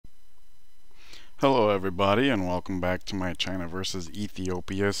Hello everybody, and welcome back to my China versus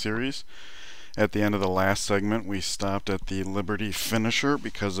Ethiopia series. At the end of the last segment we stopped at the Liberty finisher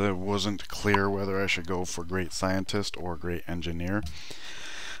because it wasn't clear whether I should go for Great Scientist or Great Engineer.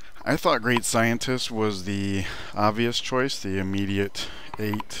 I thought Great Scientist was the obvious choice, the immediate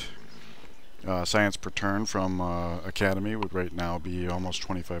 8 science per turn from Academy would right now be almost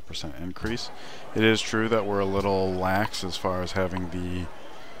 25% increase. It is true that we're a little lax as far as having the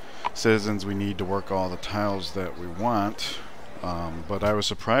citizens we need to work all the tiles that we want, but I was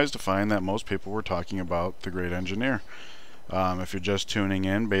surprised to find that most people were talking about the Great Engineer. If you're just tuning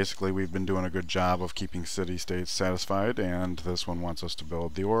in, basically we've been doing a good job of keeping city-states satisfied, and this one wants us to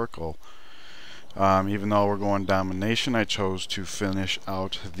build the Oracle. Even though we're going domination, I chose to finish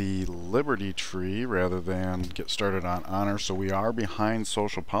out the Liberty tree rather than get started on honor, so we are behind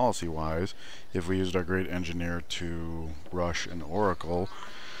social policy wise. If we used our Great Engineer to rush an Oracle,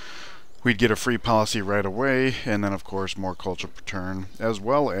 we'd get a free policy right away, and then of course more culture per turn, as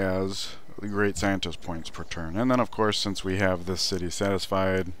well as the Great Scientist points per turn. And then of course, since we have this city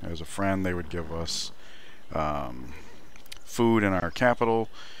satisfied as a friend, they would give us food in our capital,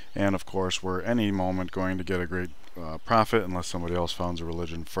 and of course we're any moment going to get a great profit unless somebody else founds a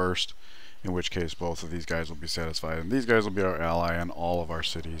religion first, in which case both of these guys will be satisfied, and these guys will be our ally in all of our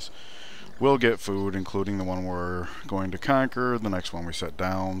cities. We'll get food, including the one we're going to conquer, the next one we set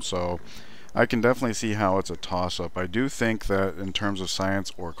down, so I can definitely see how it's a toss-up. I do think that in terms of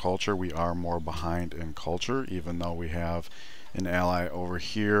science or culture, we are more behind in culture, even though we have an ally over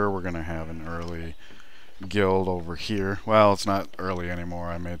here. We're going to have an early guild over here. Well, it's not early anymore.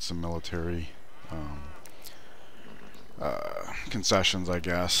 I made some military concessions, I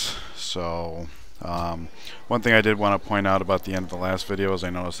guess. So one thing I did want to point out about the end of the last video is I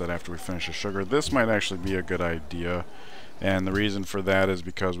noticed that after we finish the sugar, this might actually be a good idea. And the reason for that is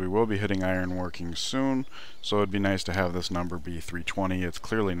because we will be hitting iron working soon, so it'd be nice to have this number be 320. It's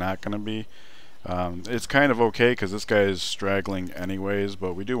clearly not going to be. It's kind of okay because this guy is straggling anyways,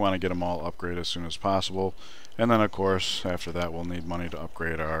 but we do want to get them all upgraded as soon as possible. And then of course after that we'll need money to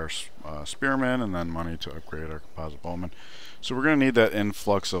upgrade our spearmen, and then money to upgrade our composite bowmen. So we're going to need that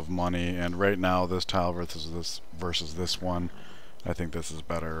influx of money, and right now this tile versus this one, I think this is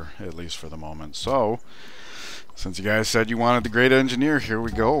better, at least for the moment. So since you guys said you wanted the Great Engineer, here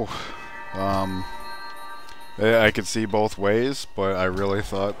we go. I could see both ways, but I really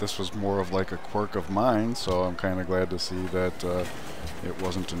thought this was more of like a quirk of mine, so I'm kind of glad to see that it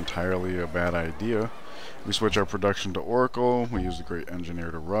wasn't entirely a bad idea. We switch our production to Oracle, we use the Great Engineer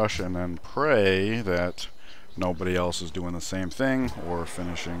to rush, and then pray that nobody else is doing the same thing or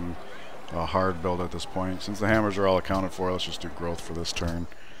finishing a hard build at this point. Since the hammers are all accounted for, let's just do growth for this turn.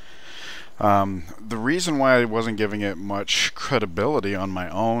 The reason why I wasn't giving it much credibility on my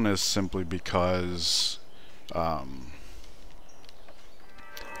own is simply because I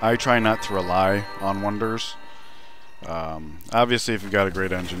try not to rely on wonders. Obviously if you've got a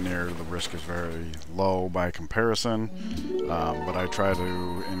Great Engineer, the risk is very low by comparison, but I try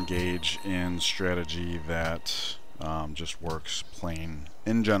to engage in strategy that just works plain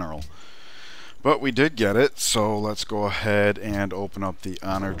in general. But we did get it, so let's go ahead and open up the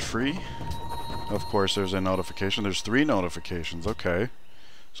honor tree. Of course there's a notification. There's 3 notifications, okay.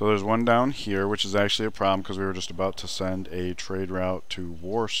 So there's one down here, which is actually a problem because we were just about to send a trade route to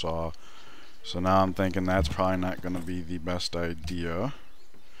Warsaw. So now I'm thinking that's probably not going to be the best idea.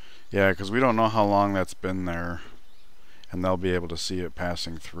 Yeah, because we don't know how long that's been there, and they'll be able to see it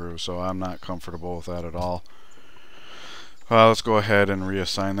passing through, so I'm not comfortable with that at all. Let's go ahead and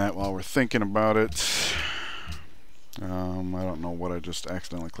reassign that while we're thinking about it. I don't know what I just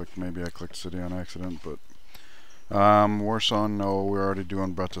accidentally clicked. Maybe I clicked city on accident, but Warsaw, no, we're already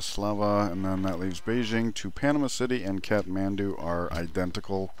doing Bratislava, and then that leaves Beijing. To Panama City and Kathmandu are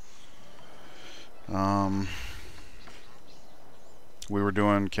identical. We were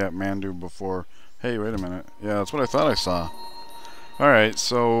doing Kathmandu before. Hey, wait a minute. Yeah, that's what I thought I saw. Alright,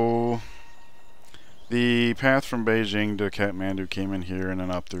 so the path from Beijing to Kathmandu came in here and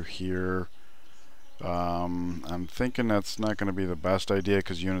then up through here. I'm thinking that's not going to be the best idea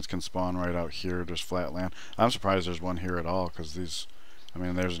because units can spawn right out here, just flat land. I'm surprised there's one here at all because these, I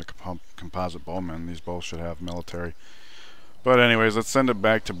mean, there's a composite bowman. These both should have military. But anyways, let's send it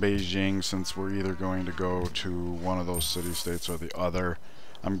back to Beijing since we're either going to go to one of those city-states or the other.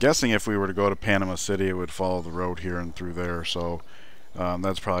 I'm guessing if we were to go to Panama City, it would follow the road here and through there, so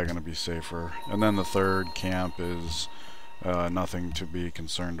that's probably going to be safer. And then the third camp is nothing to be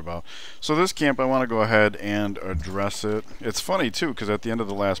concerned about. So this camp, I want to go ahead and address it. It's funny too, because at the end of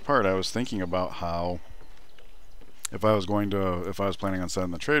the last part, I was thinking about how if I was planning on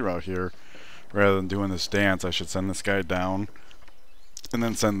setting the trade route here, rather than doing this dance, I should send this guy down and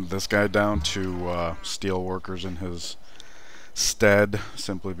then send this guy down to steel workers in his stead,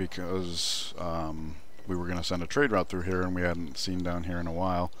 simply because we were going to send a trade route through here and we hadn't seen down here in a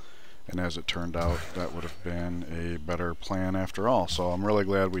while. And as it turned out, that would have been a better plan after all. So I'm really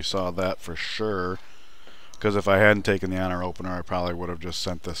glad we saw that for sure. Because if I hadn't taken the honor opener, I probably would have just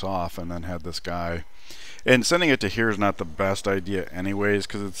sent this off and then had this guy. And sending it to here is not the best idea anyways,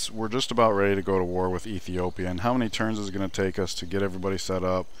 because we're just about ready to go to war with Ethiopia. And how many turns is it going to take us to get everybody set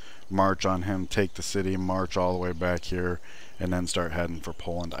up, march on him, take the city, march all the way back here, and then start heading for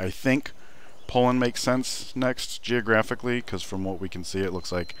Poland? I think Poland makes sense next geographically, because from what we can see, it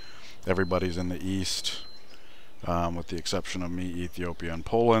looks like everybody's in the east, with the exception of me, Ethiopia, and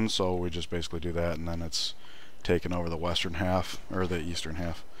Poland. So we just basically do that, and then it's taken over the western half, or the eastern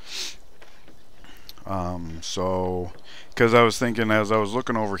half. So, because I was thinking, as I was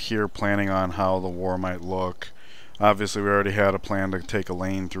looking over here, planning on how the war might look, obviously we already had a plan to take a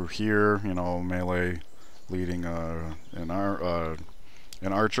lane through here, you know, melee leading an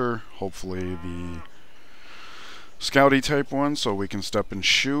archer, hopefully the scouty type one, so we can step and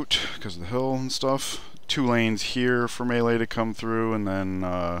shoot because of the hill and stuff. 2 lanes here for melee to come through, and then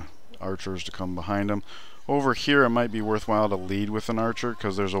archers to come behind them. Over here it might be worthwhile to lead with an archer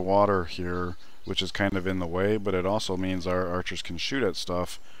because there's a water here which is kind of in the way, but it also means our archers can shoot at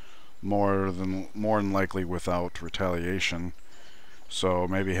stuff more than likely without retaliation. So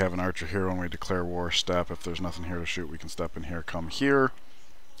maybe have an archer here when we declare war, step. If there's nothing here to shoot, we can step in here, come here,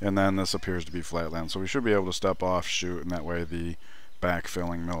 and then this appears to be flatland, so we should be able to step off, shoot, and that way the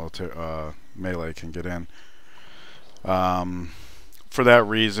backfilling melee can get in. For that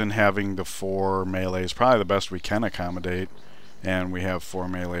reason, having the 4 melee is probably the best we can accommodate, and we have 4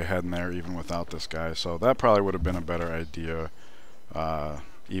 melee heading there even without this guy, so that probably would have been a better idea,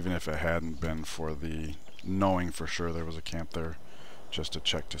 even if it hadn't been for the knowing for sure there was a camp there, just to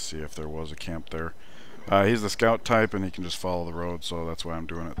check to see if there was a camp there. He's the scout type and he can just follow the road, so that's why I'm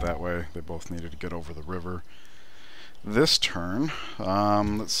doing it that way. They both needed to get over the river this turn.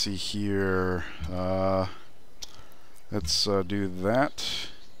 Let's see here. Let's do that.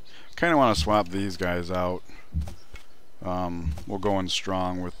 Kind of want to swap these guys out. We'll go in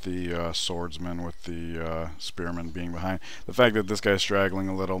strong with the swordsman, with the spearman being behind. The fact that this guy's straggling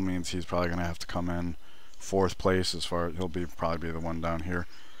a little means he's probably going to have to come in 4th place, as far he'll probably be the one down here,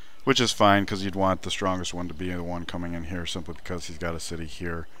 which is fine because you'd want the strongest one to be the one coming in here simply because he's got a city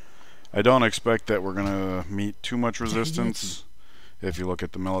here. I don't expect that we're going to meet too much resistance. If you look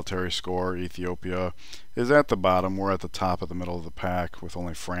at the military score, Ethiopia is at the bottom. We're at the top of the middle of the pack with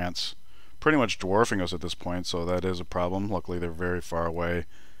only France pretty much dwarfing us at this point, so that is a problem. Luckily they're very far away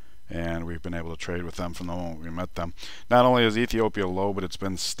and we've been able to trade with them from the moment we met them. Not only is Ethiopia low, but it's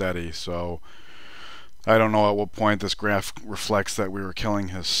been steady, so I don't know at what point this graph reflects that we were killing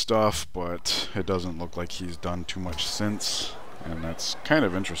his stuff, but it doesn't look like he's done too much since, and that's kind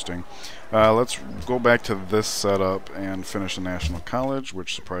of interesting. Let's go back to this setup and finish the National College,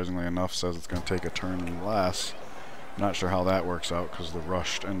 which surprisingly enough says it's going to take a turn less. Not sure how that works out because of the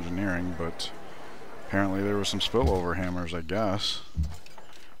rushed engineering, but apparently there were some spillover hammers, I guess.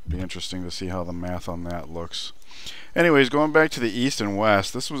 Be interesting to see how the math on that looks. Anyways, going back to the east and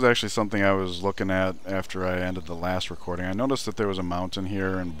west, this was actually something I was looking at after I ended the last recording. I noticed that there was a mountain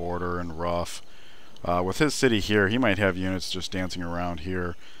here and border and rough. With his city here, he might have units just dancing around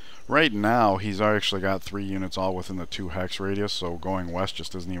here. Right now, he's actually got 3 units all within the 2 hex radius, so going west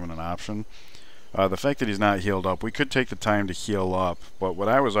just isn't even an option. The fact that he's not healed up, we could take the time to heal up, but what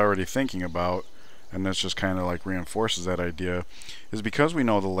I was already thinking about, and this just kind of like reinforces that idea, is because we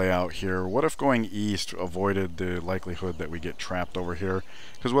know the layout here, what if going east avoided the likelihood that we get trapped over here?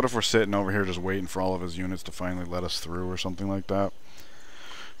 Because what if we're sitting over here just waiting for all of his units to finally let us through or something like that?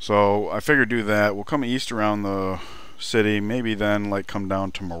 So I figured do that. We'll come east around the city, maybe then like come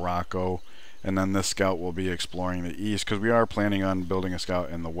down to Morocco, and then this scout will be exploring the east, because we are planning on building a scout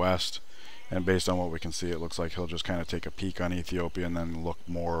in the west. And based on what we can see, it looks like he'll just kind of take a peek on Ethiopia and then look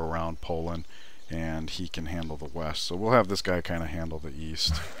more around Poland, and he can handle the west. So we'll have this guy kind of handle the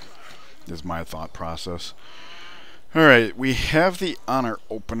east, is my thought process. Alright, we have the honor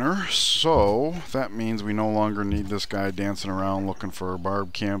opener, so that means we no longer need this guy dancing around looking for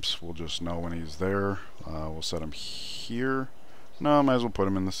barb camps. We'll just know when he's there. We'll set him here. No, might as well put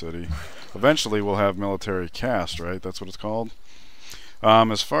him in the city. Eventually we'll have military caste, right? That's what it's called.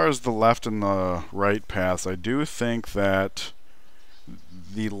 As far as the left and the right paths, I do think that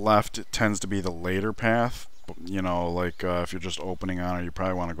the left tends to be the later path. You know, like if you're just opening on it, you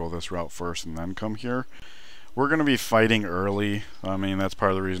probably want to go this route first and then come here. we're going to be fighting early. I mean, that's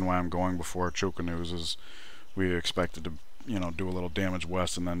part of the reason why I'm going before Chukanews is we expected to, do a little damage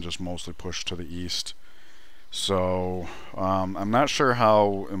west and then just mostly push to the east. So I'm not sure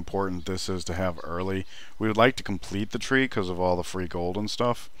how important this is to have early. We would like to complete the tree because of all the free gold and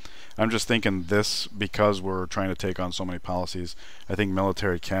stuff. I'm just thinking this, because we're trying to take on so many policies, I think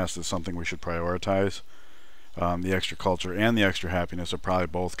military caste is something we should prioritize. The extra culture and the extra happiness are probably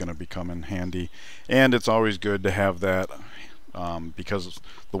both going to become in handy. And it's always good to have that because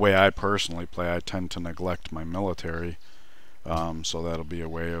the way I personally play, I tend to neglect my military. So that'll be a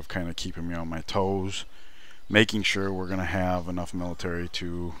way of kind of keeping me on my toes, making sure we're going to have enough military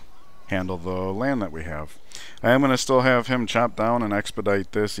to handle the land that we have. I am going to still have him chop down and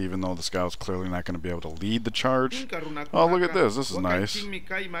expedite this, even though the scout's clearly not going to be able to lead the charge. Oh, look at this. This is nice.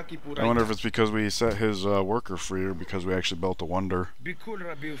 I wonder if it's because we set his worker free or because we actually built a wonder.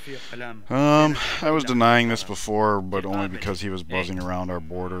 I was denying this before, but only because he was buzzing around our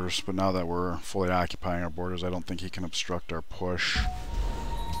borders. But now that we're fully occupying our borders, I don't think he can obstruct our push.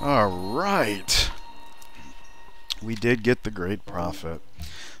 Alright. We did get the great prophet.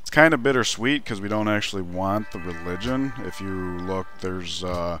 It's kind of bittersweet because we don't actually want the religion. If you look, there's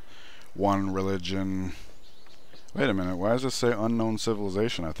one religion. Wait a minute, why does it say unknown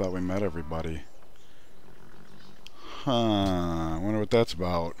civilization? I thought we met everybody. I wonder what that's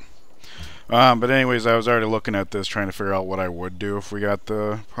about. But anyways, I was already looking at this, trying to figure out what I would do if we got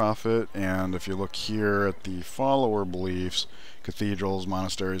the prophet. And if you look here at the follower beliefs, cathedrals,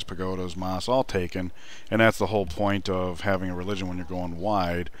 monasteries, pagodas, mosques, all taken. And that's the whole point of having a religion when you're going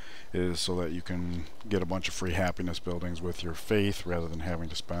wide, is so that you can get a bunch of free happiness buildings with your faith rather than having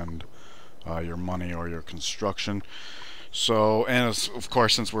to spend your money or your construction. So, and of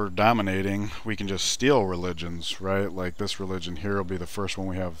course, since we're dominating, we can just steal religions, right? Like this religion here will be the first one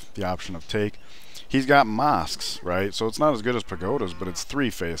we have the option of take. He's got mosques, right? So it's not as good as pagodas, but it's 3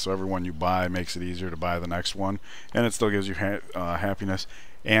 faiths. So every one you buy makes it easier to buy the next one. And it still gives you happiness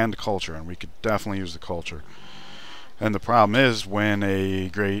and culture. And we could definitely use the culture. And the problem is when a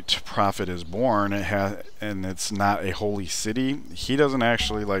great prophet is born, and it's not a holy city, he doesn't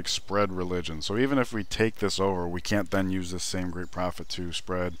actually like spread religion. So even if we take this over, we can't then use this same great prophet to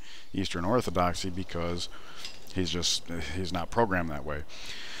spread Eastern Orthodoxy because he's not programmed that way.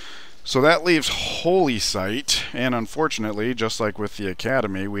 So that leaves holy site, and unfortunately, just like with the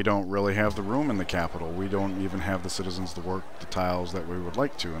academy, we don't really have the room in the capital. We don't even have the citizens to work the tiles that we would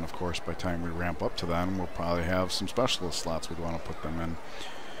like to, and of course by the time we ramp up to them, we'll probably have some specialist slots we'd want to put them in.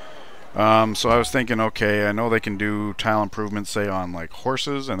 So I was thinking, okay, I know they can do tile improvements, say on like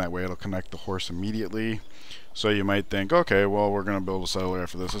horses, and that way it'll connect the horse immediately. So you might think, okay, well, we're going to build a settler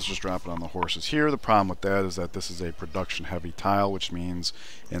after this. Let's just drop it on the horses here. The problem with that is that this is a production-heavy tile, which means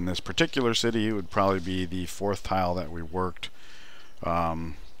in this particular city, it would probably be the 4th tile that we worked.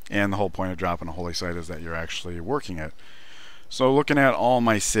 And the whole point of dropping a holy site is that you're actually working it. So looking at all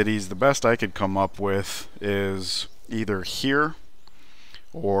my cities, the best I could come up with is either here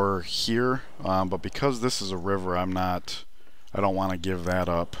or here. But because this is a river, I don't want to give that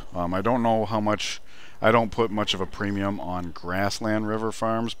up. I don't know how much... I don't put much of a premium on grassland river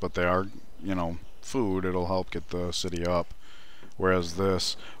farms, but they are, food. It'll help get the city up. Whereas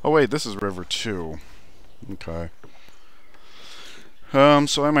this... Oh wait, this is river 2. Okay.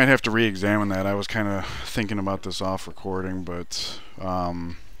 So I might have to re-examine that. I was kind of thinking about this off recording, but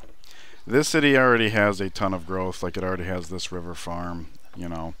this city already has a ton of growth. Like it already has this river farm,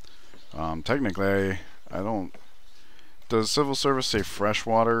 Technically, I don't... Does civil service say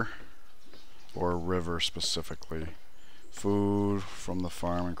freshwater? Or river specifically? Food from the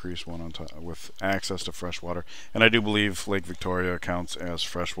farm, increase one on top with access to fresh water. And I do believe Lake Victoria counts as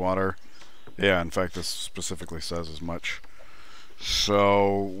freshwater. Yeah, in fact, this specifically says as much.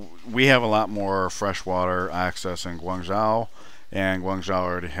 So we have a lot more freshwater access in Guangzhou, and Guangzhou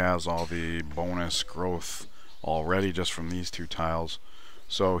already has all the bonus growth already just from these 2 tiles.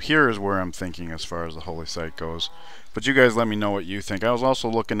 So here is where I'm thinking as far as the holy site goes. But you guys let me know what you think. I was also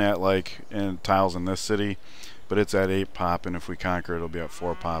looking at like tiles in this city, but it's at 8 pop, and if we conquer it, it'll be at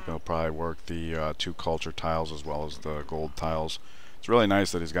 4 pop. It'll probably work the 2 culture tiles as well as the gold tiles. It's really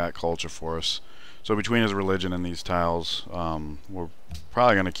nice that he's got culture for us. So between his religion and these tiles, we're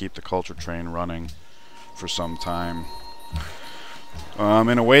probably going to keep the culture train running for some time.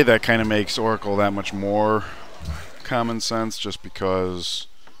 In a way that kind of makes Oracle that much more common sense, just because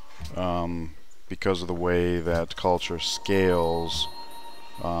of the way that culture scales.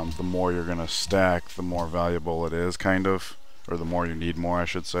 The more you're going to stack, the more valuable it is, kind of, or the more you need more, I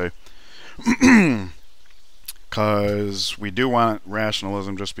should say. because we do want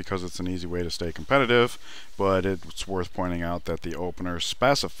rationalism just because it's an easy way to stay competitive, but it's worth pointing out that the opener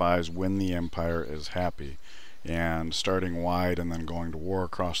specifies when the empire is happy. And starting wide and then going to war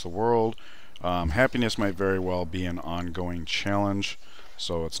across the world, happiness might very well be an ongoing challenge,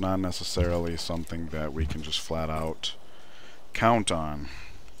 so it's not necessarily something that we can just flat out count on.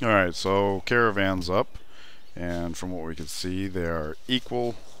 Alright, so caravans up, and from what we can see they are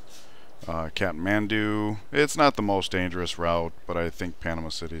equal. Kathmandu, it's not the most dangerous route, but I think Panama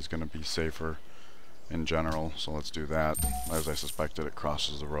City is going to be safer in general, so let's do that. As I suspected, it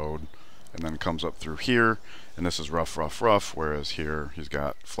crosses the road and then comes up through here, and this is rough, whereas here he's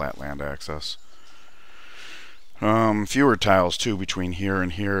got flat land access. Fewer tiles too between here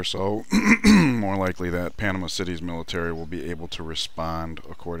and here, so more likely that Panama City's military will be able to respond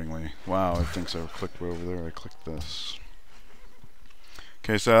accordingly. Wow, it thinks I clicked way over there. I clicked this.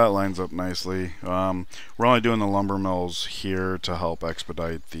 Okay, so that lines up nicely. We're only doing the lumber mills here to help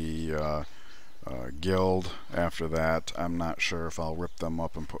expedite the guild. After that, I'm not sure if I'll rip them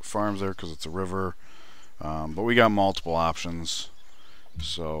up and put farms there because it's a river. But we got multiple options,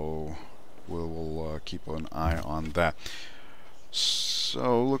 so we'll keep an eye on that.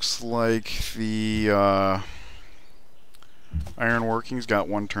 So looks like the iron working's got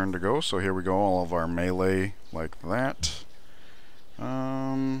one turn to go, so here we go, all of our melee like that.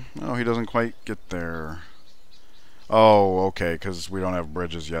 No, he doesn't quite get there. Oh, okay, because we don't have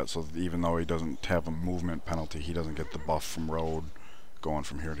bridges yet, so even though he doesn't have a movement penalty, he doesn't get the buff from road going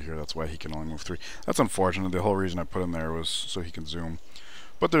from here to here. That's why he can only move 3. That's unfortunate. The whole reason I put him there was so he can zoom.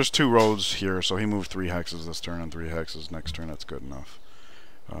 But there's 2 roads here, so he moved 3 hexes this turn and 3 hexes next turn. That's good enough.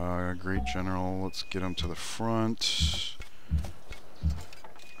 Great General, let's get him to the front.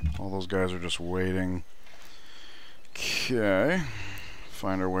 All those guys are just waiting. Okay.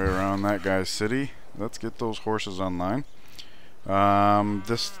 Find our way around that guy's city. Let's get those horses online.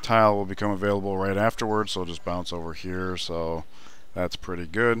 This tile will become available right afterwards, so just bounce over here, so that's pretty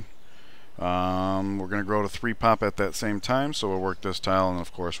good. We're going to grow to 3 pop at that same time, so we'll work this tile, and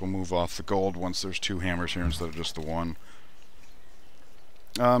of course we'll move off the gold once there's 2 hammers here instead of just the 1.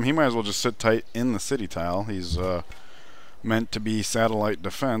 He might as well just sit tight in the city tile. He's meant to be satellite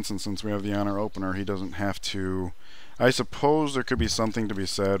defense, and since we have the honor opener, he doesn't have to. I suppose there could be something to be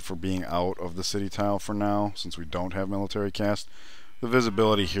said for being out of the city tile for now, since we don't have military cast. The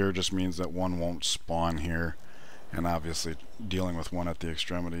visibility here just means that 1 won't spawn here, and obviously dealing with 1 at the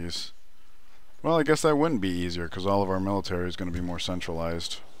extremities. Well, I guess that wouldn't be easier, because all of our military is going to be more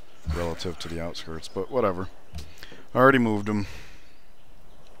centralized relative to the outskirts, but whatever. I already moved them.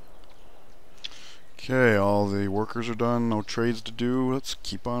 Okay, all the workers are done, no trades to do. Let's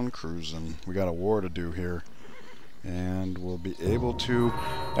keep on cruising. We got a war to do here. And we'll be able to.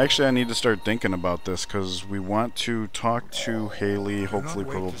 Actually, I need to start thinking about this because we want to talk to Haley, hopefully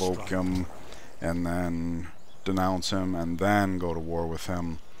provoke him, and then denounce him, and then go to war with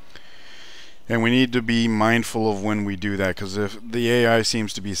him. And we need to be mindful of when we do that, because if the AI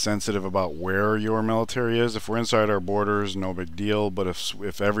seems to be sensitive about where your military is, if we're inside our borders, no big deal. But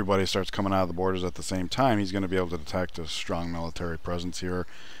if everybody starts coming out of the borders at the same time, he's going to be able to detect a strong military presence here,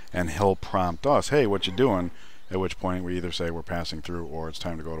 and he'll prompt us, "Hey, what you doing?" At which point we either say we're passing through or it's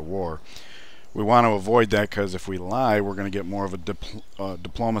time to go to war. We want to avoid that because if we lie, we're going to get more of a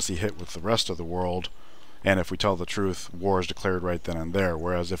diplomacy hit with the rest of the world. And if we tell the truth, war is declared right then and there.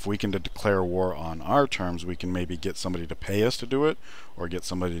 Whereas if we can declare war on our terms, we can maybe get somebody to pay us to do it, or get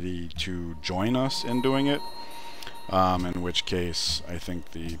somebody to join us in doing it. In which case, I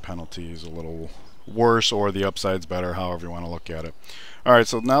think the penalty is a little worse, or the upside's better, however you want to look at it. Alright,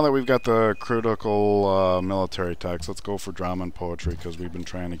 so now that we've got the critical military text, let's go for drama and poetry, because we've been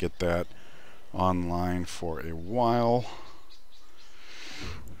trying to get that online for a while.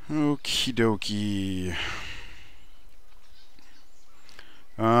 Okie dokie.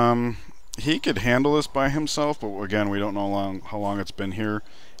 He could handle this by himself, but again, we don't know how long it's been here,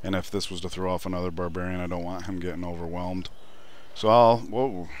 and if this was to throw off another barbarian, I don't want him getting overwhelmed. So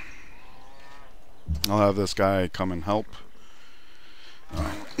I'll have this guy come and help.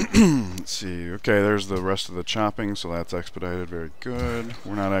 Let's see. Okay, there's the rest of the chopping, so that's expedited. Very good.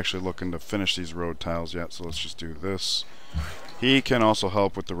 We're not actually looking to finish these road tiles yet, so let's just do this. He can also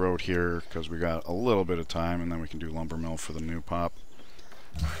help with the road here because we got a little bit of time, and then we can do lumber mill for the new pop.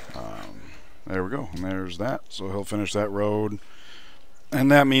 There we go, and there's that. So he'll finish that road, and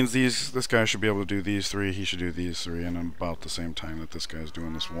that means this guy should be able to do these 3. He should do these 3 in about the same time that this guy's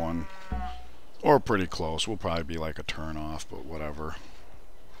doing this 1, or pretty close. We'll probably be like a turn off, but whatever.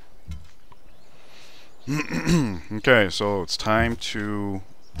 Okay, so it's time to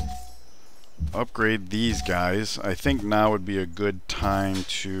upgrade these guys. I think now would be a good time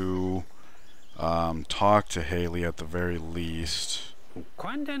to talk to Haley at the very least.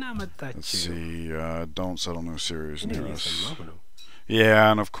 Let's see, don't settle new series near us.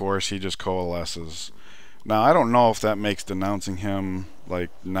 Yeah, and of course he just coalesces. Now I don't know if that makes denouncing him like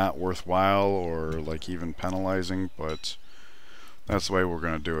not worthwhile or like even penalizing, but that's the way we're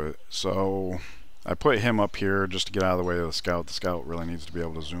gonna do it. So I put him up here just to get out of the way of the scout. The scout really needs to be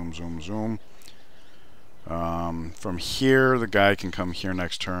able to zoom, zoom, zoom. From here, the guy can come here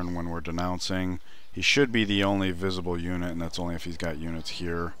next turn when we're denouncing. He should be the only visible unit, and that's only if he's got units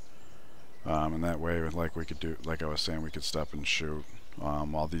here. And that way, like we could do, like I was saying, we could step and shoot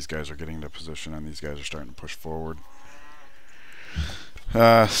while these guys are getting into position and these guys are starting to push forward.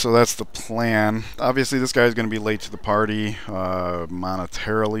 So that's the plan. Obviously, this guy's going to be late to the party,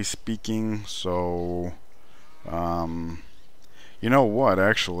 monetarily speaking. So, you know what?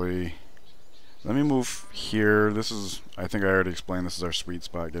 Actually, let me move here. This is, I think I already explained, this is our sweet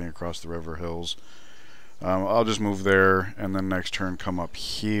spot, getting across the river hills. I'll just move there, and then next turn come up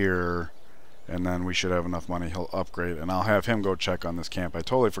here, and then we should have enough money. He'll upgrade, and I'll have him go check on this camp. I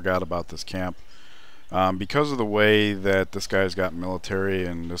totally forgot about this camp. Because of the way that this guy's got military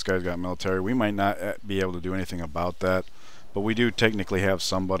and this guy's got military, we might not be able to do anything about that, but we do technically have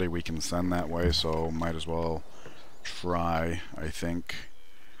somebody we can send that way, so might as well try, I think.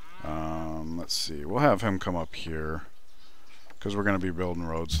 Let's see, we'll have him come up here because we're going to be building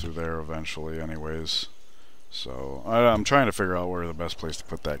roads through there eventually anyways. So I'm trying to figure out where the best place to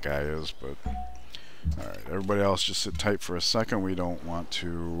put that guy is, but alright, everybody else just sit tight for a second. We don't want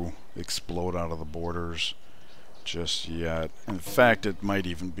to explode out of the borders just yet. In fact, it might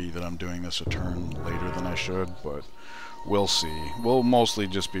even be that I'm doing this a turn later than I should, but we'll see. We'll mostly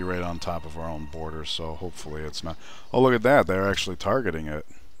just be right on top of our own borders, so hopefully it's not. Oh, look at that, they're actually targeting it.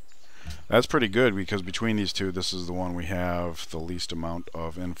 That's pretty good, because between these two, this is the one we have the least amount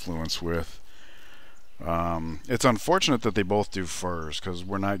of influence with. It's unfortunate that they both do furs, because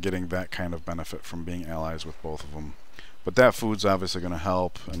we're not getting that kind of benefit from being allies with both of them. But that food's obviously going to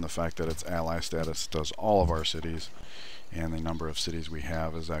help, and the fact that it's ally status does all of our cities, and the number of cities we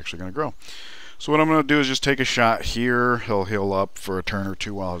have is actually going to grow. So what I'm going to do is just take a shot here. He'll heal up for a turn or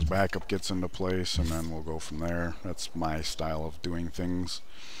two while his backup gets into place, and then we'll go from there. That's my style of doing things.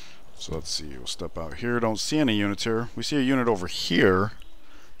 So let's see, we'll step out here. Don't see any units here. We see a unit over here,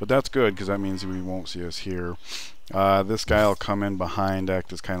 but that's good because that means we won't see us here. This guy will come in behind,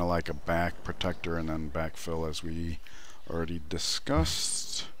 act as kind of like a back protector, and then backfill as we already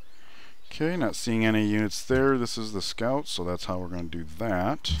discussed. Okay, not seeing any units there. This is the scout, so that's how we're going to do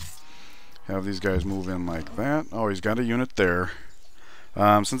that. Have these guys move in like that. Oh, he's got a unit there.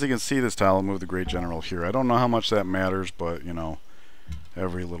 Since he can see this tile, I'll move the Great General here. I don't know how much that matters, but, you know,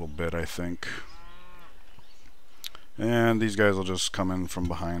 every little bit, I think. And these guys will just come in from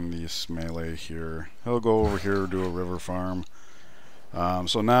behind this melee here. He'll go over here, do a river farm.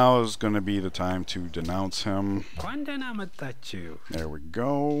 So now is going to be the time to denounce him. There we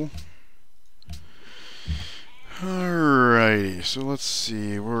go. Alrighty, so let's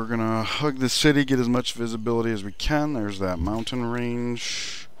see. We're going to hug the city, get as much visibility as we can. There's that mountain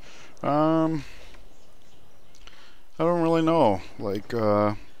range. I don't really know. Like,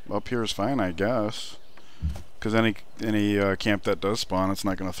 up here is fine, I guess. Because any camp that does spawn, it's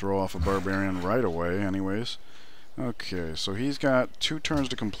not going to throw off a barbarian right away anyways. Okay, so he's got 2 turns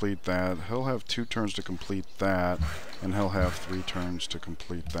to complete that. He'll have 2 turns to complete that. And he'll have 3 turns to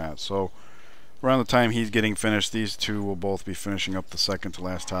complete that. So around the time he's getting finished, these two will both be finishing up the second to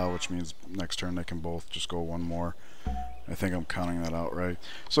last tile, which means next turn they can both just go one more. I think I'm counting that out right.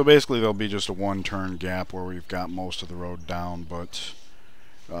 So basically there'll be just a 1-turn gap where we've got most of the road down, but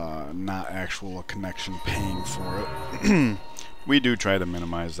not actual connection paying for it. We do try to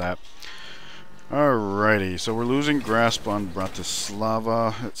minimize that. Alrighty, so we're losing grasp on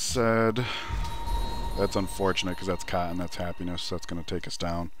Bratislava, it said. That's unfortunate because that's cotton, that's happiness, that's going to take us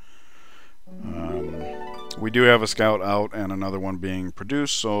down. We do have a scout out and another one being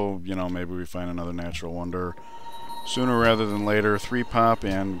produced, so, you know, maybe we find another natural wonder sooner rather than later. 3 pop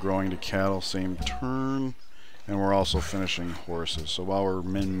and growing to cattle, same turn. And we're also finishing horses. So while we're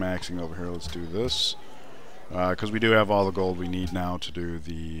min-maxing over here, let's do this. Because we do have all the gold we need now to do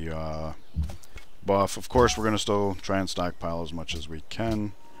the buff. Of course, we're going to still try and stockpile as much as we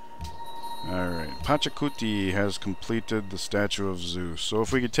can. Alright, Pachacuti has completed the statue of Zeus. So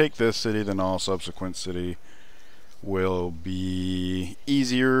if we could take this city, then all subsequent city will be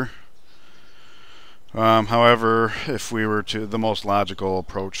easier. However, if we were to, the most logical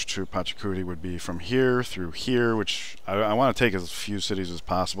approach to Pachacuti would be from here through here, which I want to take as few cities as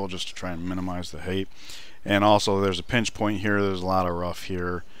possible just to try and minimize the hate. And also there's a pinch point here, there's a lot of rough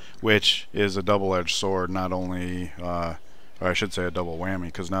here, which is a double-edged sword, not only, or I should say a double whammy,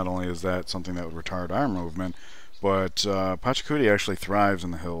 because not only is that something that would retard our movement, but Pachacuti actually thrives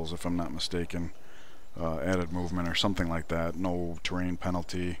in the hills, if I'm not mistaken. Added movement or something like that, no terrain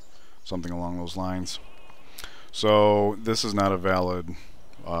penalty, something along those lines. So this is not a valid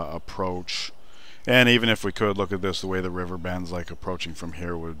approach. And even if we could look at this, the way the river bends, like approaching from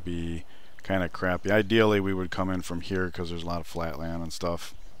here would be kind of crappy. Ideally we would come in from here because there's a lot of flat land and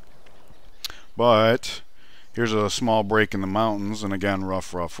stuff. But here's a small break in the mountains, and again,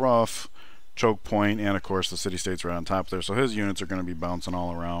 rough, choke point, and of course the city-state's right on top there, so his units are going to be bouncing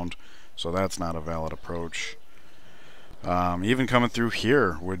all around, so that's not a valid approach. Even coming through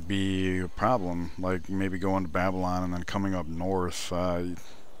here would be a problem, like maybe going to Babylon and then coming up north.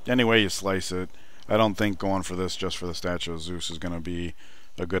 Any way you slice it, I don't think going for this just for the statue of Zeus is going to be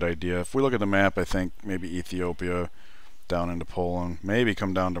a good idea. If we look at the map, I think maybe Ethiopia down into Poland, maybe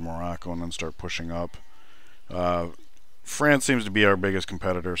come down to Morocco and then start pushing up. France seems to be our biggest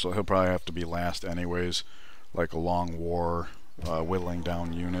competitor, so he'll probably have to be last anyways, like a long war, whittling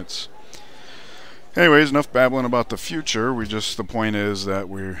down units. Anyways, enough babbling about the future. The point is that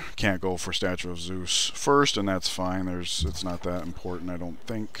we can't go for Statue of Zeus first, and that's fine. It's not that important, I don't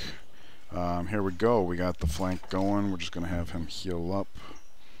think. Here we go. We got the flank going. We're just going to have him heal up.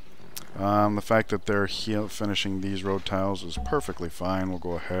 The fact that they're finishing these road tiles is perfectly fine. We'll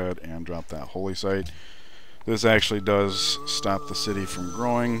go ahead and drop that holy site. This actually does stop the city from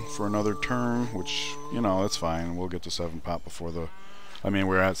growing for another turn, which, you know, that's fine. We'll get to 7 pop before the... I mean,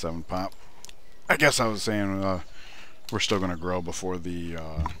 we're at 7 pop. I guess I was saying we're still going to grow before the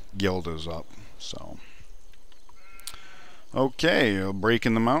guild is up, so... Okay, a break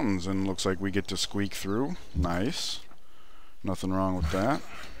in the mountains, and looks like we get to squeak through. Nice. Nothing wrong with that.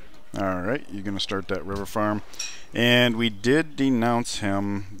 Alright, you're going to start that river farm. And we did denounce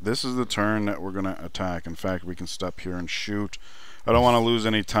him. This is the turn that we're going to attack. In fact, we can step here and shoot. I don't want to lose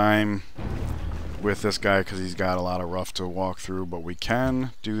any time with this guy because he's got a lot of rough to walk through, but we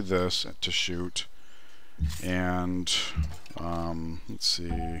can do this to shoot. And let's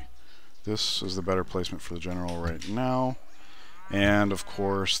see. This is the better placement for the general right now. And of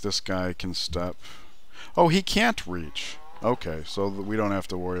course, this guy can step. Oh, he can't reach. Okay, so we don't have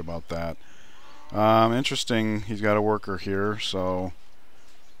to worry about that. Interesting, he's got a worker here, so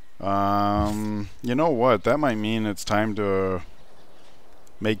you know what, that might mean it's time to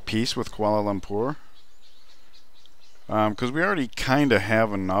make peace with Kuala Lumpur, because we already kind of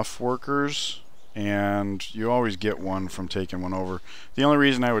have enough workers, and you always get one from taking one over. The only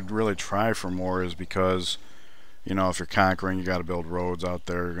reason I would really try for more is because, you know, if you're conquering, you got to build roads out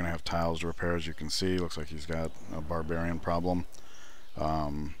there. You're going to have tiles to repair, as you can see. Looks like he's got a barbarian problem.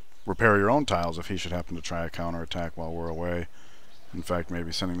 Repair your own tiles if he should happen to try a counterattack while we're away. In fact,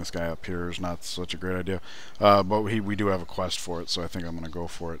 maybe sending this guy up here is not such a great idea. But we do have a quest for it, so I think I'm going to go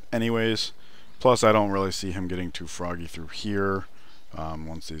for it anyways. Plus, I don't really see him getting too froggy through here.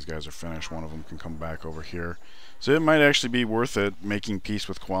 Once these guys are finished, one of them can come back over here. So it might actually be worth it making peace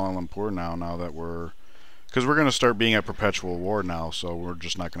with Kuala Lumpur now that we're... Because we're going to start being at perpetual war now, so we're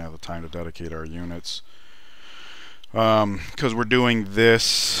just not going to have the time to dedicate our units. Because we're doing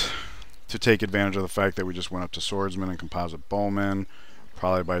this to take advantage of the fact that we just went up to swordsmen and composite bowmen.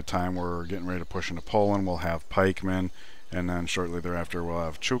 Probably by the time we're getting ready to push into Poland, we'll have pikemen, and then shortly thereafter we'll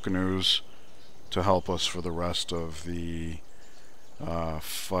have Chukanus to help us for the rest of the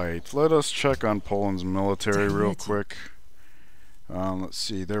fight. Let us check on Poland's military real quick. Let's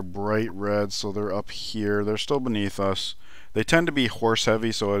see, they're bright red, so they're up here. They're still beneath us. They tend to be horse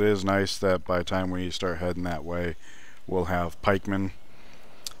heavy, so it is nice that by the time we start heading that way, we'll have pikemen.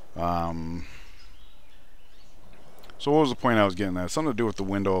 So what was the point I was getting at? Something to do with the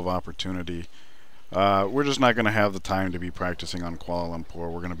window of opportunity. We're just not going to have the time to be practicing on Kuala Lumpur.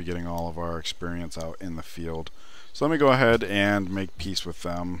 We're going to be getting all of our experience out in the field. So let me go ahead and make peace with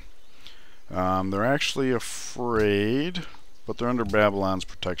them. They're actually afraid, but they're under Babylon's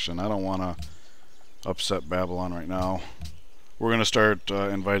protection. I don't want to upset Babylon right now. We're going to start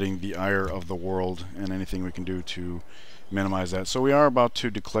inviting the ire of the world and anything we can do to minimize that. So we are about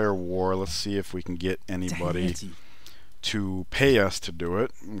to declare war. Let's see if we can get anybody to pay us to do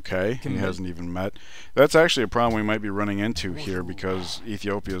it. Okay, he hasn't even met. That's actually a problem we might be running into here because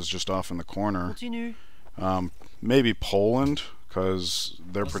Ethiopia is just off in the corner. Maybe Poland, because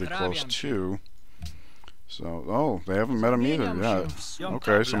they're pretty close too. So, oh, they haven't met him either. Yeah.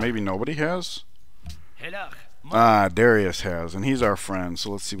 Okay, so maybe nobody has? Ah, Darius has, and he's our friend,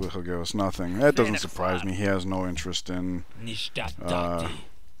 so let's see what he'll give us. Nothing. That doesn't surprise me. He has no interest in...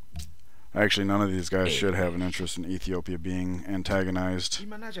 Actually, none of these guys should have an interest in Ethiopia being antagonized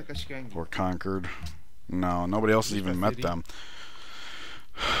or conquered. No, nobody else has even met them.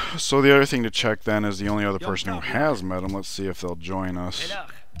 So the other thing to check then is the only other person who has met them. Let's see if they'll join us.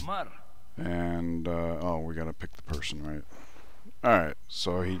 And, oh, we gotta pick the person, right? Alright,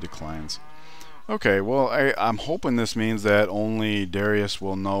 so he declines. Okay, well, I'm hoping this means that only Darius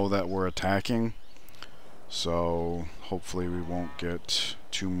will know that we're attacking. So, hopefully we won't get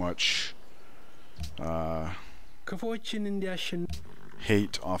too much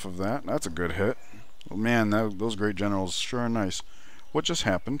hate off of that. That's a good hit. Well, man, those great generals sure are nice. What just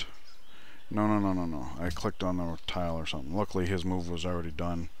happened? No. I clicked on the tile or something. Luckily, his move was already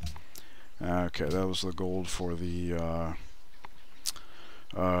done. Okay, that was the gold for the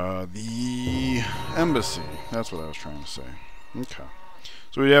embassy. That's what I was trying to say. Okay.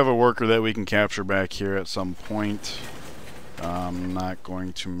 So we have a worker that we can capture back here at some point. I'm not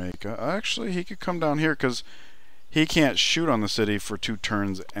going to make actually, he could come down here because he can't shoot on the city for 2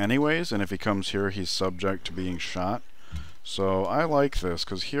 turns anyways, and if he comes here, he's subject to being shot. So I like this,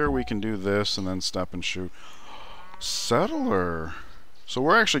 because here we can do this and then step and shoot. Settler. So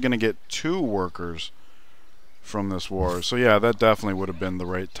we're actually going to get 2 workers from this war. So yeah, that definitely would have been the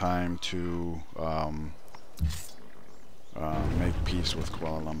right time to make peace with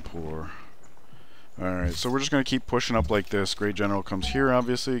Kuala Lumpur. Alright, so we're just going to keep pushing up like this. Great General comes here,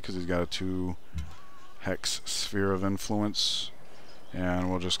 obviously, because he's got a 2 hex sphere of influence. And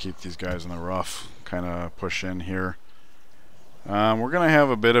we'll just keep these guys in the rough, kind of push in here. We're going to have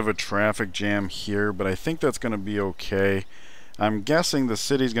a bit of a traffic jam here, but I think that's going to be okay. I'm guessing the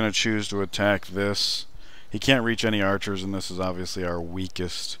city's going to choose to attack this. He can't reach any archers, and this is obviously our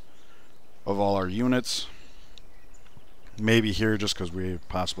weakest of all our units. Maybe here, just because we're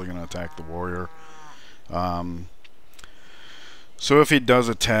possibly going to attack the warrior. So if he does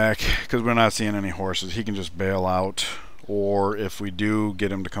attack, because we're not seeing any horses, he can just bail out. Or if we do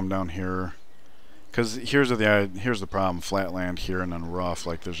get him to come down here, because here's the problem: flatland here and then rough.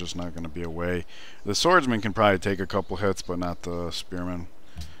 Like there's just not going to be a way. The swordsman can probably take a couple hits, but not the spearman.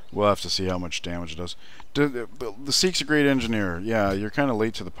 We'll have to see how much damage it does. The Sikh's a great engineer. Yeah, you're kind of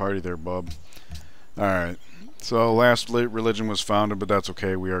late to the party there, bub. All right. So last religion was founded, but that's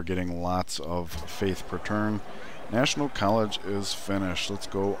okay. We are getting lots of faith per turn. National College is finished. Let's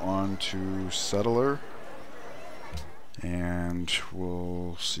go on to Settler. And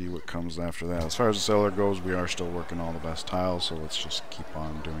we'll see what comes after that. As far as the settler goes, we are still working all the best tiles, so let's just keep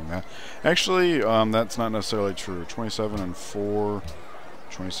on doing that. Actually, that's not necessarily true. 27 and 4,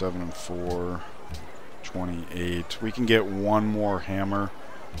 27 and 4, 28. We can get 1 more hammer.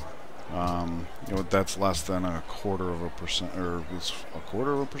 You know, that's less than 1/4%, or it's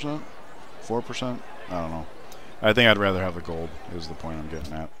 1/4%? 4%? I don't know. I think I'd rather have the gold, is the point I'm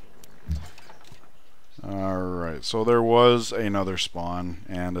getting at. Alright, so there was another spawn,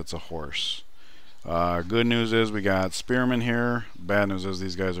 and it's a horse. Good news is we got spearmen here. Bad news is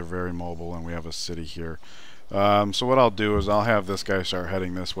these guys are very mobile, and we have a city here. So what I'll do is I'll have this guy start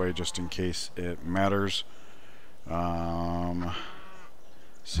heading this way just in case it matters.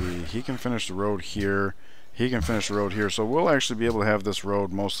 See, he can finish the road here. He can finish the road here. So we'll actually be able to have this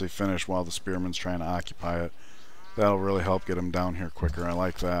road mostly finished while the spearman's trying to occupy it. That'll really help get him down here quicker. I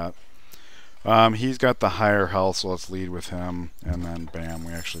like that. He's got the higher health, so let's lead with him. And then, bam,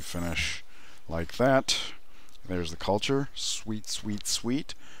 we actually finish like that. There's the culture. Sweet, sweet,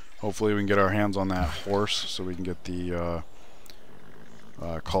 sweet. Hopefully we can get our hands on that horse so we can get the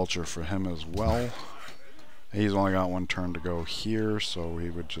culture for him as well. He's only got 1 turn to go here, so he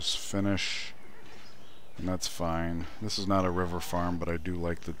would just finish. And that's fine. This is not a river farm, but I do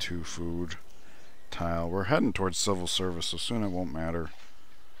like the 2 food tile. We're heading towards civil service, so soon it won't matter.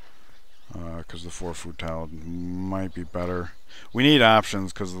 Because the 4 food tile might be better. We need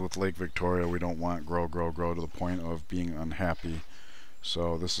options because with Lake Victoria we don't want grow to the point of being unhappy.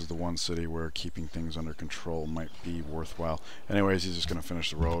 So this is the one city where keeping things under control might be worthwhile. Anyways, he's just going to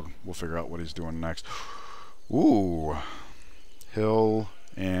finish the road. We'll figure out what he's doing next. Ooh. Hill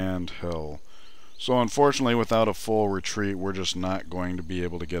and hill. So unfortunately without a full retreat we're just not going to be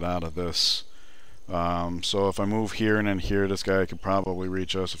able to get out of this. So if I move here and then here, this guy could probably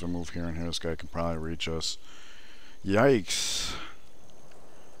reach us. If I move here and here, this guy could probably reach us. Yikes.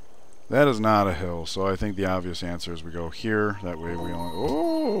 That is not a hill, so I think the obvious answer is we go here. That way we only...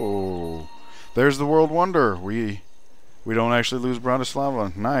 Oh! There's the world wonder! We don't actually lose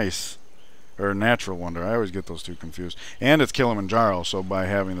Bratislava. Nice. Or natural wonder. I always get those two confused. And it's Kilimanjaro, so by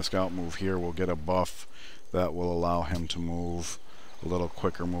having the scout move here, we'll get a buff that will allow him to move a little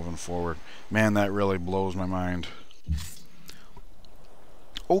quicker moving forward. Man, that really blows my mind.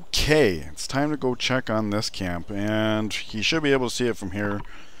 Okay, it's time to go check on this camp, and he should be able to see it from here,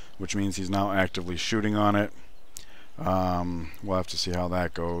 which means he's now actively shooting on it. We'll have to see how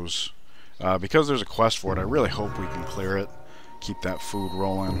that goes. Because there's a quest for it, I really hope we can clear it, keep that food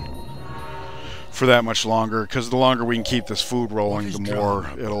rolling for that much longer, because the longer we can keep this food rolling, the more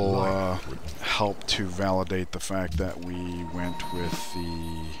it'll help to validate the fact that we went with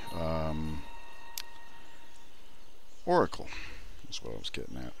the Oracle. That's what I was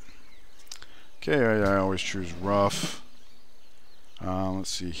getting at. Okay, I always choose rough. Let's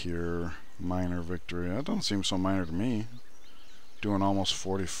see here. Minor victory. That doesn't seem so minor to me. Doing almost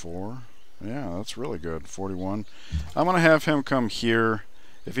 44. Yeah, that's really good. 41. I'm going to have him come here.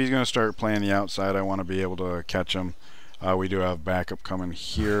 If he's going to start playing the outside, I want to be able to catch him. We do have backup coming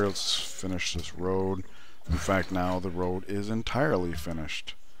here. Let's finish this road. In fact, now the road is entirely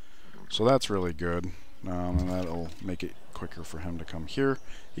finished. So that's really good. And that'll make it quicker for him to come here.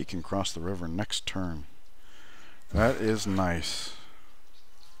 He can cross the river next turn. That is nice.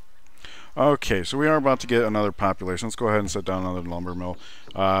 Okay, so we are about to get another population. Let's go ahead and set down another lumber mill.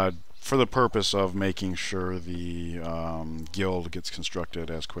 For the purpose of making sure the guild gets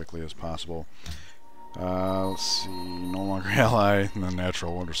constructed as quickly as possible. Let's see, no longer ally, and then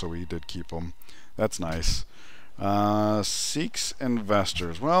natural wonder, so we did keep them. That's nice. Seeks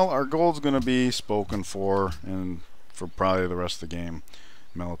investors. Well, our gold's going to be spoken for, and for probably the rest of the game.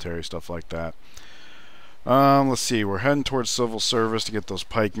 Military, stuff like that. Let's see, we're heading towards civil service to get those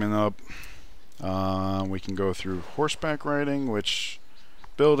pikemen up. We can go through horseback riding, which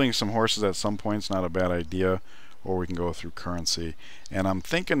building some horses at some point is not a bad idea, or we can go through currency. And I'm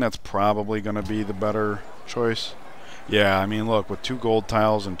thinking that's probably going to be the better choice. Yeah, I mean, look, with 2 gold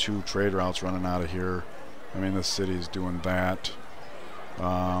tiles and 2 trade routes running out of here, I mean, this city's doing that.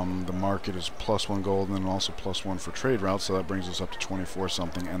 The market is +1 gold and then also +1 for trade routes, so that brings us up to 24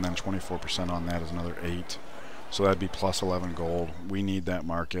 something, and then 24% on that is another 8. So that'd be +11 gold. We need that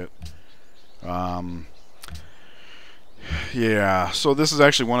market. Yeah, so this is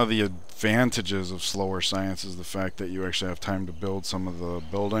actually one of the advantages of slower science, is the fact that you actually have time to build some of the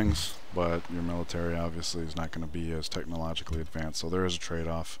buildings, but your military obviously is not going to be as technologically advanced, so there is a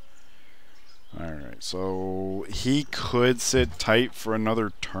trade-off. Alright, so he could sit tight for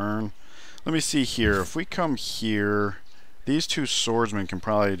another turn. Let me see here. If we come here, these 2 swordsmen can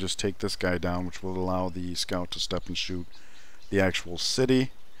probably just take this guy down, which will allow the scout to step and shoot the actual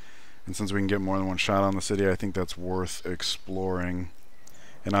city. And since we can get more than 1 shot on the city, I think that's worth exploring.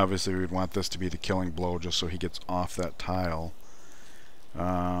 And obviously we'd want this to be the killing blow just so he gets off that tile.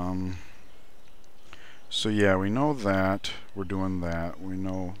 So yeah, we know that. We're doing that. We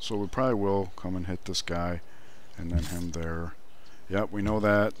know. So we probably will come and hit this guy and then him there. Yep, we know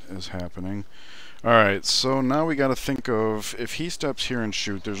that is happening. Alright, so now we got to think of, if he steps here and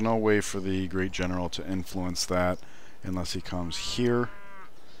shoot, there's no way for the Great General to influence that unless he comes here,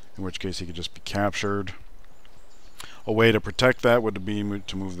 in which case he could just be captured. A way to protect that would be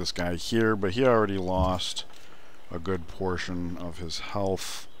to move this guy here, but he already lost a good portion of his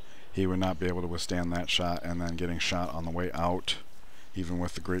health. He would not be able to withstand that shot and then getting shot on the way out, even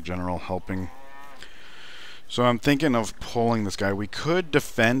with the Great General helping. So I'm thinking of pulling this guy. We could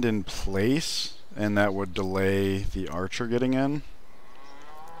defend in place, and that would delay the archer getting in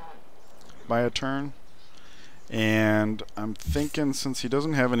by a turn. And I'm thinking, since he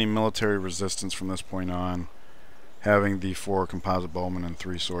doesn't have any military resistance from this point on, having the 4 composite bowmen and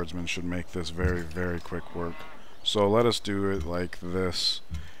 3 swordsmen should make this very, very quick work. So let us do it like this.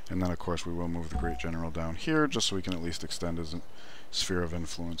 And then, of course, we will move the Great General down here, just so we can at least extend his sphere of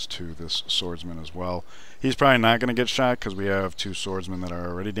influence to this swordsman as well. He's probably not going to get shot, because we have 2 swordsmen that are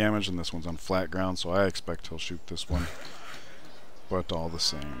already damaged, and this one's on flat ground, so I expect he'll shoot this one. But all the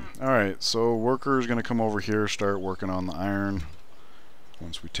same. Alright, so worker is going to come over here, start working on the iron.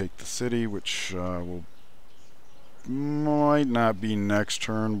 Once we take the city, which might not be next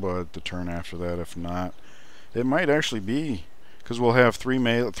turn, but the turn after that, if not. It might actually be, because we'll have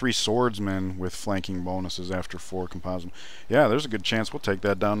 3 swordsmen with flanking bonuses after 4 composite. Yeah, there's a good chance we'll take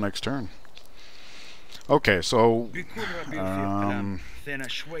that down next turn. Okay, so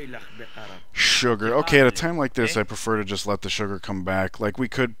sugar. Okay, at a time like this, I prefer to just let the sugar come back. Like, we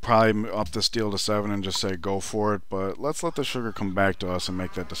could probably up the steel to 7 and just say go for it, but let's let the sugar come back to us and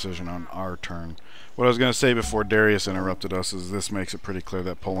make that decision on our turn. What I was going to say before Darius interrupted us is this makes it pretty clear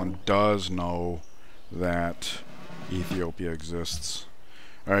that Poland does know that Ethiopia exists.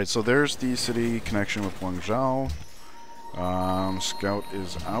 Alright, so there's the city connection with Guangzhou. Scout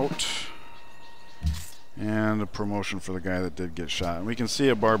is out. And a promotion for the guy that did get shot. And we can see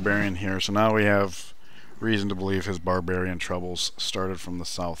a barbarian here, so now we have reason to believe his barbarian troubles started from the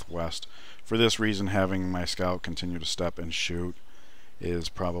southwest. For this reason, having my scout continue to step and shoot is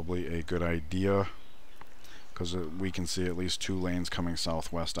probably a good idea, because we can see at least 2 lanes coming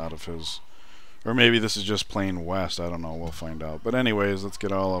southwest out of his, or maybe this is just plain west, I don't know, we'll find out. But anyways, let's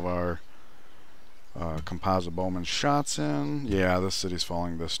get all of our composite bowman shots in. Yeah, this city's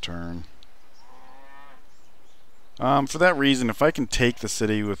falling this turn. For that reason, if I can take the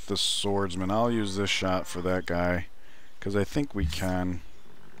city with the swordsman, I'll use this shot for that guy, because I think we can.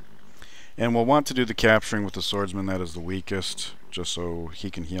 And we'll want to do the capturing with the swordsman that is the weakest, just so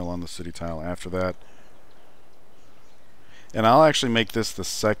he can heal on the city tile after that. And I'll actually make this the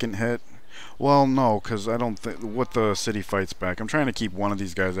second hit. Well, no, because I don't think what the city fights back. I'm trying to keep one of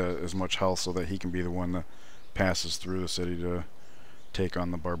these guys at as much health so that he can be the one that passes through the city to take on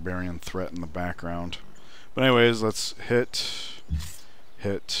the barbarian threat in the background. But anyways, let's hit.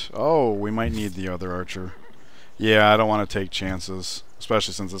 Oh, we might need the other archer. Yeah, I don't want to take chances,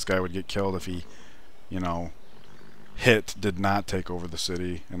 especially since this guy would get killed if he, you know, did not take over the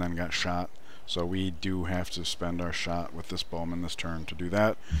city and then got shot. So we do have to spend our shot with this bowman this turn to do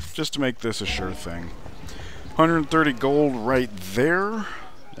that, just to make this a sure thing. 130 gold right there,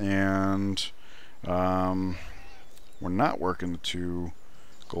 and we're not working the 2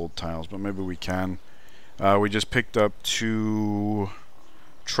 gold tiles, but maybe we can. We just picked up 2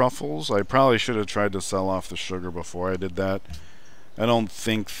 truffles. I probably should have tried to sell off the sugar before I did that. I don't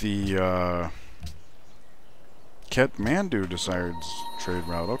think the Kathmandu decides trade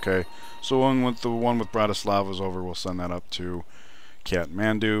route. Okay, so the one with Bratislava is over, we'll send that up to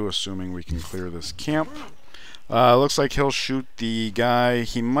Kathmandu, assuming we can clear this camp. Looks like he'll shoot the guy.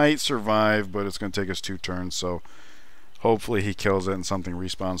 He might survive, but it's going to take us 2 turns, so hopefully he kills it and something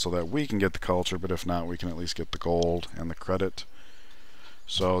respawns so that we can get the culture, but if not, we can at least get the gold and the credit.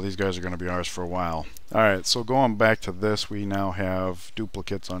 So these guys are going to be ours for a while. Alright, so going back to this, we now have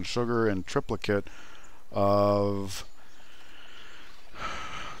duplicates on sugar and triplicate of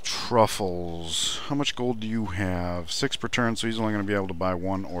truffles. How much gold do you have? 6 per turn, so he's only going to be able to buy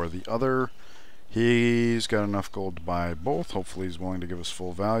one or the other. He's got enough gold to buy both. Hopefully he's willing to give us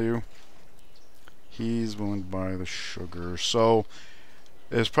full value. He's willing to buy the sugar. So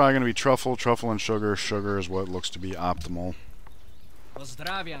it's probably going to be truffle, and sugar. Sugar is what looks to be optimal.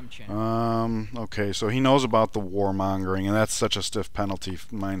 Okay, so he knows about the warmongering, and that's such a stiff penalty,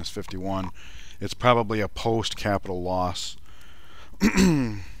 minus 51. It's probably a post-capital loss.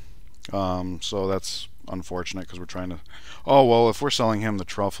 So that's unfortunate because we're trying to... Oh, well, if we're selling him the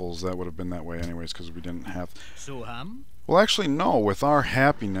truffles, that would have been that way anyways because we didn't have... Well, actually, no. With our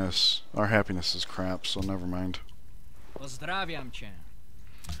happiness is crap, so never mind. I was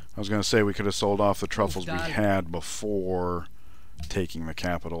going to say we could have sold off the truffles we had before taking the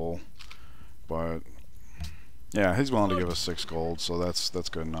capital, but yeah, he's willing to give us 6 gold, so that's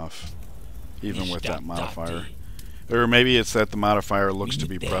good enough, even with that modifier. Or maybe it's that the modifier looks to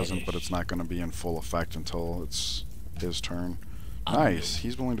be present, but it's not going to be in full effect until it's his turn. Nice.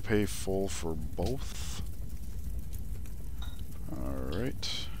 He's willing to pay full for both.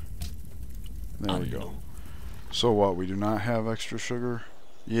 Alright. There we go. So what, we do not have extra sugar?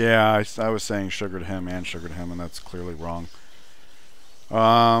 Yeah, I was saying sugar to him and sugar to him, and that's clearly wrong.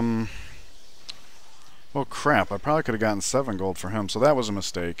 Well, crap, I probably could have gotten 7 gold for him, so that was a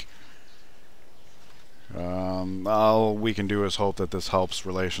mistake. All we can do is hope that this helps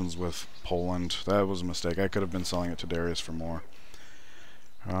relations with Poland. That was a mistake. I could have been selling it to Darius for more.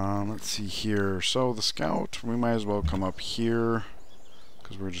 Let's see here. So the scout, we might as well come up here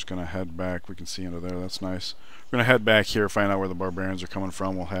because we're just going to head back. We can see into there. That's nice. We're going to head back here, find out where the barbarians are coming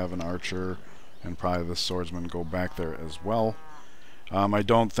from. We'll have an archer and probably the swordsman go back there as well. I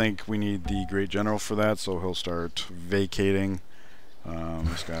don't think we need the great general for that, so he'll start vacating.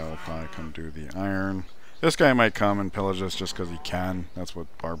 This guy will probably come do the iron. This guy might come and pillage us just because he can. That's what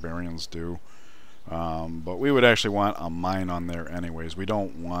barbarians do. But we would actually want a mine on there anyways. We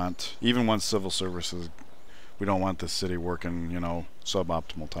don't want, even once civil services, we don't want this city working, you know,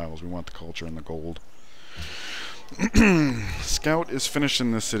 suboptimal tiles. We want the culture and the gold. Scout is finished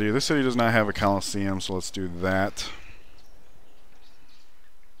in this city. This city does not have a coliseum, so let's do that.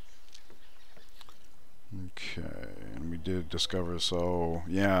 Okay, and we did discover, so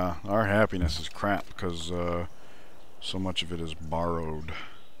yeah, our happiness is crap because so much of it is borrowed.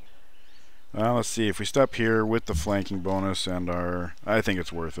 Let's see, if we step here with the flanking bonus and our... I think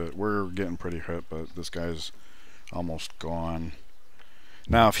it's worth it. We're getting pretty hit, but this guy's almost gone.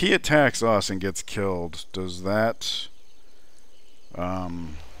 Now, if he attacks us and gets killed, does that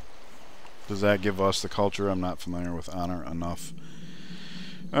Does that give us the culture? I'm not familiar with honor enough.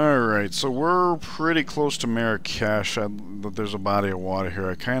 Alright, so we're pretty close to Marrakesh. There's a body of water here.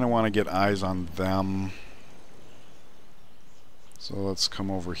 I kind of want to get eyes on them. So let's come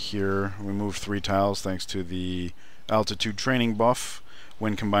over here. We moved 3 tiles thanks to the altitude training buff.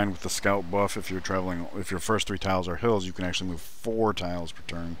 When combined with the scout buff, if you're traveling, if your first 3 tiles are hills, you can actually move 4 tiles per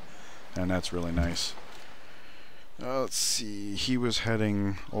turn. And that's really nice. Let's see. He was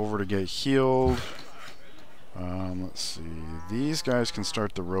heading over to get healed. Let's see. These guys can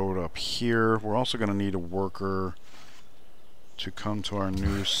start the road up here. We're also going to need a worker to come to our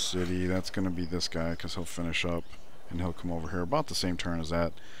new city. That's going to be this guy because he'll finish up and he'll come over here about the same turn as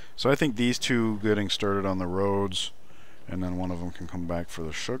that. So I think these 2 getting started on the roads, and then one of them can come back for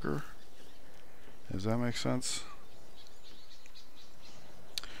the sugar. Does that make sense?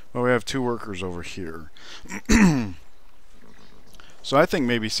 Well, we have 2 workers over here. So I think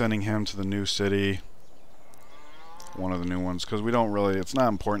maybe sending him to the new city, one of the new ones, because we don't really, it's not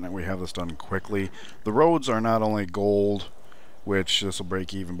important that we have this done quickly. The roads are not only gold, which this will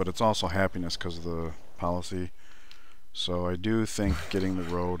break even, but it's also happiness because of the policy. So I do think getting the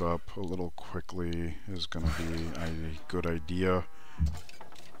road up a little quickly is going to be a good idea.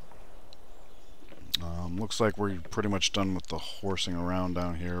 Looks like we're pretty much done with the horsing around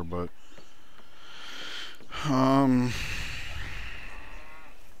down here, but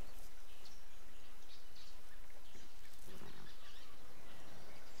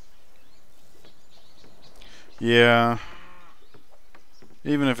yeah,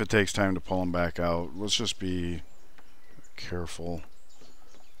 even if it takes time to pull them back out, let's just be careful.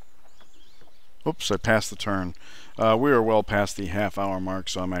 Oops, I passed the turn. We are well past the half-hour mark,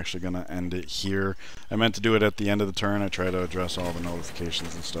 so I'm actually going to end it here. I meant to do it at the end of the turn. I try to address all the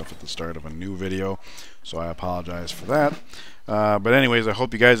notifications and stuff at the start of a new video, so I apologize for that. But anyways, I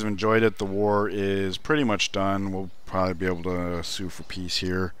hope you guys have enjoyed it. The war is pretty much done. We'll probably be able to sue for peace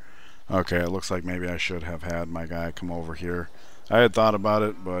here. Okay, it looks like maybe I should have had my guy come over here. I had thought about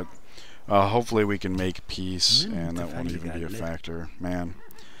it, but hopefully we can make peace, and that won't even be a factor. Man.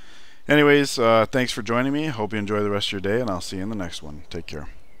 Anyways, thanks for joining me. Hope you enjoy the rest of your day, and I'll see you in the next one. Take care.